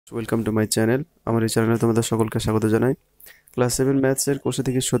Welcome to my channel. আমার এই চ্যানেলে তোমাদের সকলকে স্বাগত জানাই। ক্লাস 7 ম্যাথসের কোষে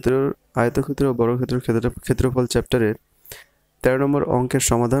থেকে 17 আয়তক্ষেত্র ও বর্গক্ষেত্রের ক্ষেত্রফল চ্যাপ্টারের 13 নম্বর অঙ্কের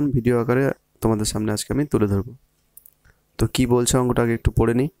সমাধান ভিডিও আকারে তোমাদের সামনে আজকে আমি তুলে ধরব। তো কি বলছে অঙ্কটা আগে একটু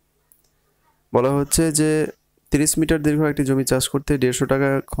পড়ে নিই। বলা হচ্ছে যে 30 মিটার দীর্ঘ একটি জমি চাষ করতে 150 টাকা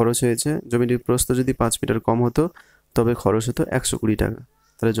খরচ হয়েছে। জমিটির প্রস্থ যদি 5 মিটার কম হতো তবে খরচ হতো 120 টাকা।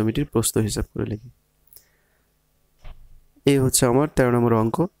 তাহলে জমিটির প্রস্থ হিসাব করে লিখি। এই হচ্ছে আমার 13 নম্বর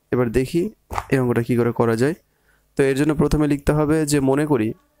অঙ্ক। এবার দেখি এই অঙ্কটা কী করে করা যায়। তো এর জন্য প্রথমে লিখতে হবে যে মনে করি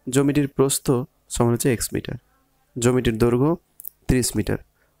জমিটির প্রস্থ সমান হচ্ছে x মিটার, জমিটির দৈর্ঘ্য 30 মিটার,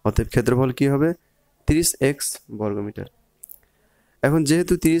 অতএব ক্ষেত্রফল কী হবে 30x বর্গমিটার। এখন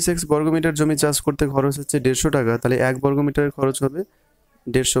যেহেতু 30x বর্গমিটার জমি চাষ করতে খরচ হচ্ছে 150 টাকা, তাহলে 1 বর্গমিটারের খরচ হবে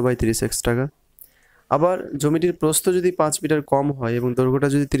 150/30x টাকা। আবার জমিটির প্রস্থ যদি 5 মিটার কম হয় এবং দৈর্ঘ্যটা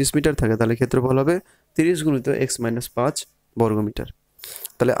যদি 30 মিটার থাকে, তাহলে ক্ষেত্রফল হবে 30 গুণিত x-5 বর্গমিটার।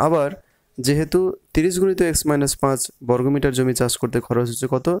 তাহলে আবার যেহেতু 30 গুণিত x-5 বর্গমিটার জমি চাষ করতে খরচ হচ্ছে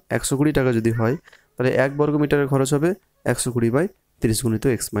কত 120 টাকা যদি হয়, তাহলে 1 বর্গমিটারের খরচ হবে 120/30 গুণিত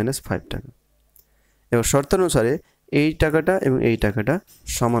x-5 টাকা। এবার শর্তানুসারে এই টাকাটা এবং এই টাকাটা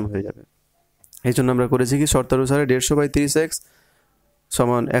সমান হয়ে যাবে। এই জন্য আমরা করেছি কি শর্তানুসারে 150/30x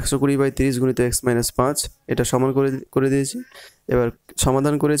সমান 120/30 গুণিত x-5 এটা সমান করে দিয়েছি। এবার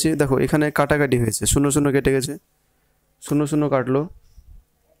সমাধান করেছি। দেখো এখানে কাটাকাটি হয়েছে, 0 0 কেটে গেছে, 0 0 কাটলো,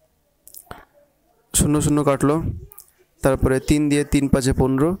 0 0 কাটলো, তারপরে 3 দিয়ে 3 5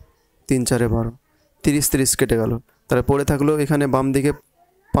 15, 3 4 12, 30 30 কেটে গেল। তাহলে পড়ে থাকলো এখানে বাম দিকে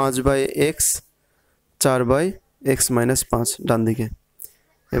 5/x 4/x-5 ডান দিকে।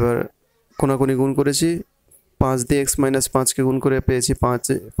 এবার কোনাকুনি গুণ করেছি, 5 দিয়ে x-5কে গুণ করে পেয়েছি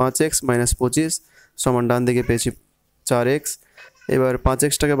 5x-25 সমান ডান দিকে পেয়েছি 4x। এবার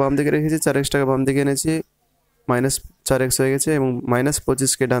 5x টাকে বাম দিকে রেখেছি, 4x টাকে বাম দিকে এনেছি, -4x হয়ে গেছে এবং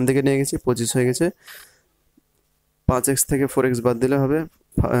 -25কে ডান দিকে নিয়ে গেছি, 25 হয়ে গেছে। 5x থেকে 4x বাদ দিলে হবে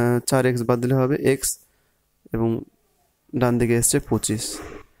 4x বাদ দিলে হবে x এবং ডান দিকে এসছে 25।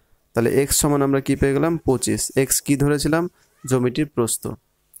 তাহলে x সমান আমরা কি পেয়ে গেলাম 25। x কি ধরেছিলাম জমিটির প্রস্থ।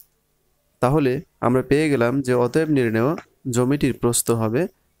 তাহলে আমরা পেয়ে গেলাম যে অতএব নির্ণেয় জমিটির প্রস্থ হবে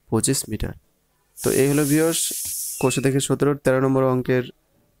 25 মিটার। তো এই হলো ভিউয়ার্স কোষে থেকে 17 13 নম্বর অঙ্কের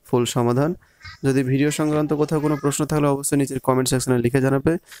ফুল সমাধান। যদি ভিডিও সংক্রান্ত কোথাও কোনো প্রশ্ন থাকলে অবশ্যই নিচের কমেন্ট সেকশনে লিখে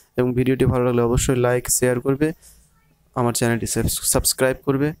জানাবে এবং ভিডিওটি ভালো লাগলে অবশ্যই লাইক শেয়ার করবে, আমার চ্যানেলটি সাবস্ক্রাইব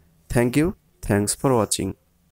করবে। Thank you, thanks for watching.